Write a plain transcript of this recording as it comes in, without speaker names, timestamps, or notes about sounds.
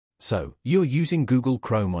So, you're using Google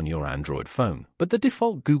Chrome on your Android phone, but the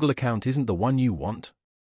default Google account isn't the one you want?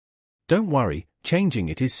 Don't worry, changing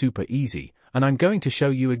it is super easy, and I'm going to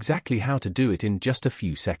show you exactly how to do it in just a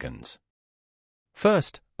few seconds.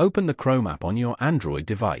 First, open the Chrome app on your Android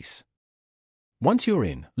device. Once you're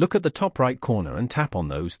in, look at the top right corner and tap on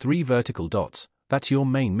those 3 vertical dots. That's your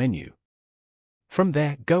main menu. From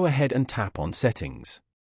there, go ahead and tap on Settings.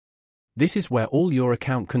 This is where all your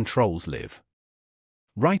account controls live.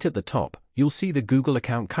 Right at the top, you'll see the Google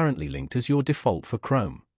account currently linked as your default for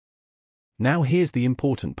Chrome. Now here's the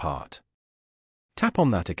important part. Tap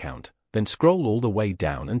on that account, then scroll all the way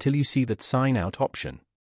down until you see that Sign Out option.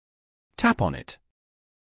 Tap on it.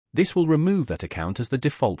 This will remove that account as the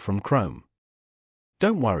default from Chrome.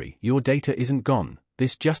 Don't worry, your data isn't gone,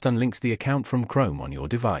 this just unlinks the account from Chrome on your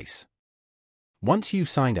device. Once you've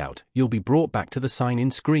signed out, you'll be brought back to the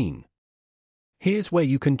sign-in screen. Here's where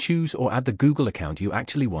you can choose or add the Google account you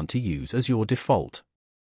actually want to use as your default.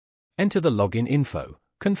 Enter the login info,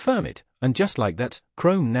 confirm it, and just like that,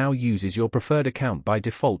 Chrome now uses your preferred account by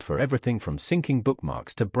default for everything from syncing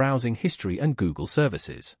bookmarks to browsing history and Google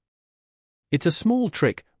services. It's a small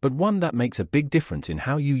trick, but one that makes a big difference in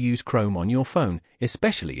how you use Chrome on your phone,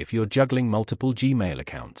 especially if you're juggling multiple Gmail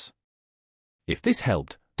accounts. If this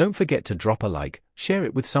helped, don't forget to drop a like, share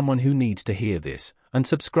it with someone who needs to hear this, and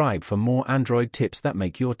subscribe for more Android tips that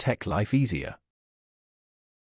make your tech life easier.